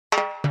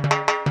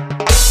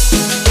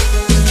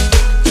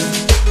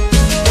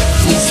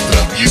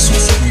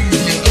Traviesos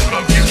Kumbia,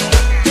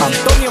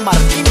 Antonio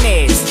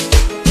Martínez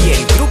y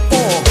el grupo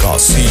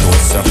Casino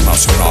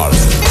Internacional.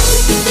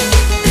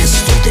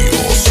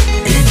 Estudios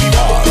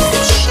Inimars.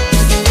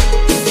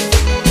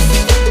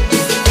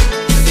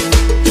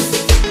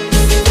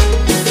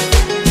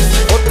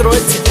 otro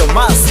éxito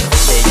más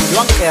de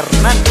Joan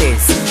Hernández,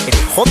 el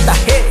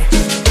JG.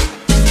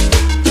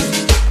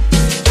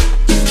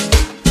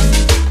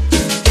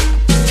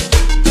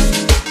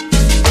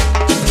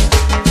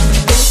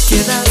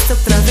 Quedaste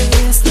otra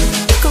vez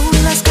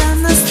con las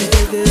ganas de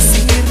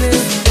decirle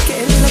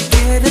que la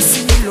quieres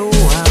y lo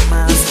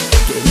amas,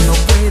 que no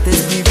puedes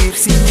vivir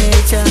sin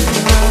ella.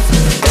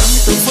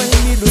 Tanto fue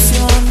mi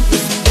ilusión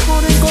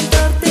por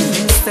encontrarte en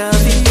esta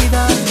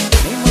vida.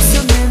 Me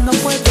emocioné, no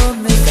puedo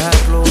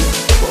negarlo,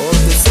 por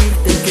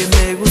decirte que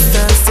me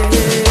gustaste.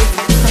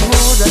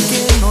 Ahora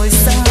que no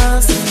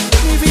estás,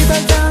 mi vida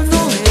ya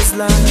no es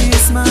la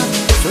misma.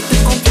 Yo te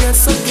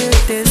confieso que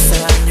te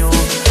extraño,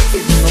 que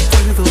no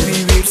puedo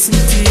vivir sin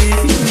ti.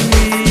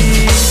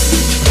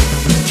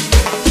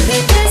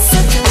 Regresa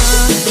ya,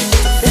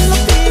 te lo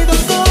pido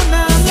con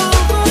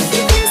amor.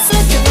 Regresa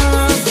ya,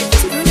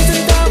 si lo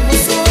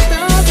intentamos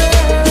otra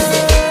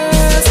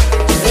vez.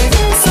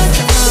 Regresa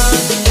ya,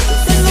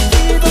 te lo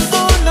pido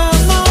con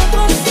amor.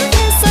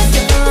 Regresa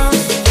ya,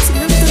 si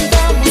lo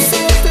intentamos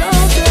otra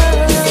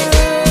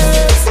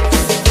vez.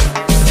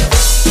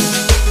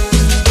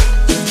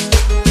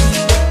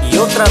 Y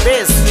otra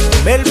vez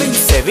Melvin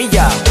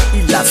Sevilla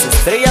y las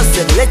estrellas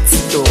del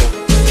éxito.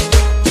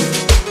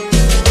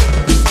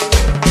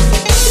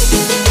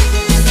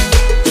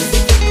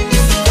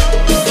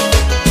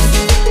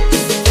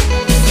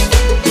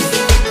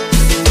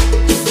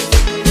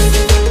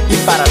 Y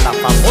para la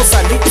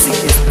famosa Lipsy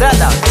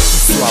Estrada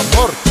y su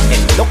amor,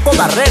 el Loco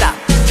Barrera,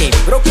 en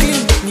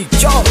Brooklyn, New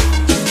York.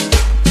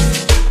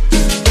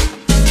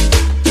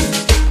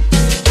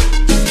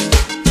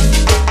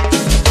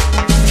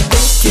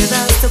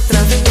 Quedaste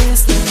otra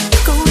vez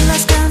con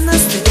las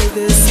ganas de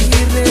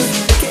decirle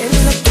que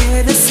la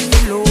quieres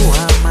y lo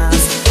amas,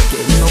 que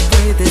no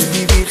puedes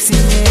vivir sin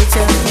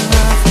ella.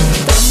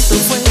 Tanto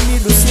fue mi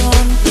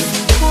ilusión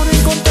por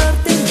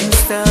encontrarte en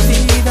esta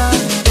vida.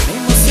 Me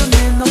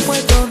emocioné, no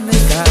puedo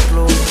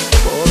negarlo,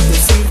 por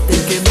decirte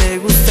que me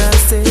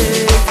gustaste.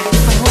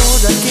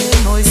 Ahora que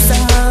no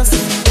estás,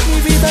 mi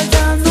vida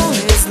ya no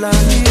es la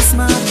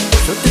misma.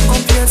 Yo te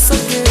confieso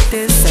que te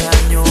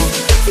extraño,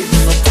 que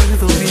no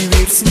puedo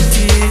vivir sin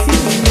ti.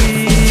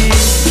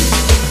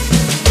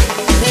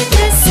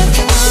 Regresa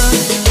ya,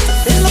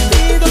 te lo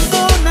pido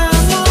con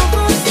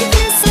amor.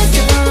 Regresa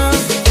ya,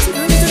 si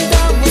lo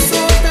intentamos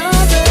otra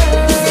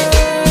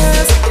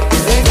vez.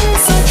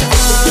 Regresa ya,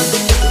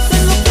 te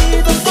lo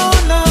pido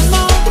con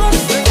amor.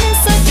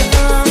 Regresa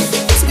ya,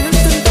 si lo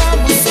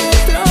intentamos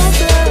otra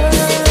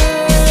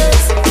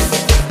vez.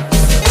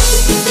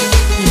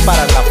 Y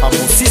para la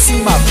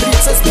famosísima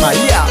Princess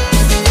María.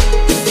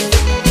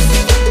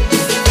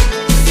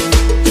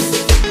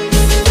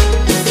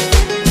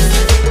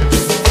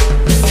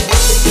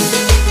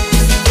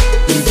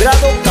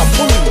 Librado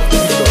Capul y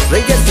los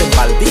reyes del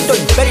maldito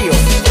imperio,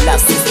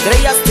 las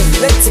estrellas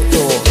del éxito.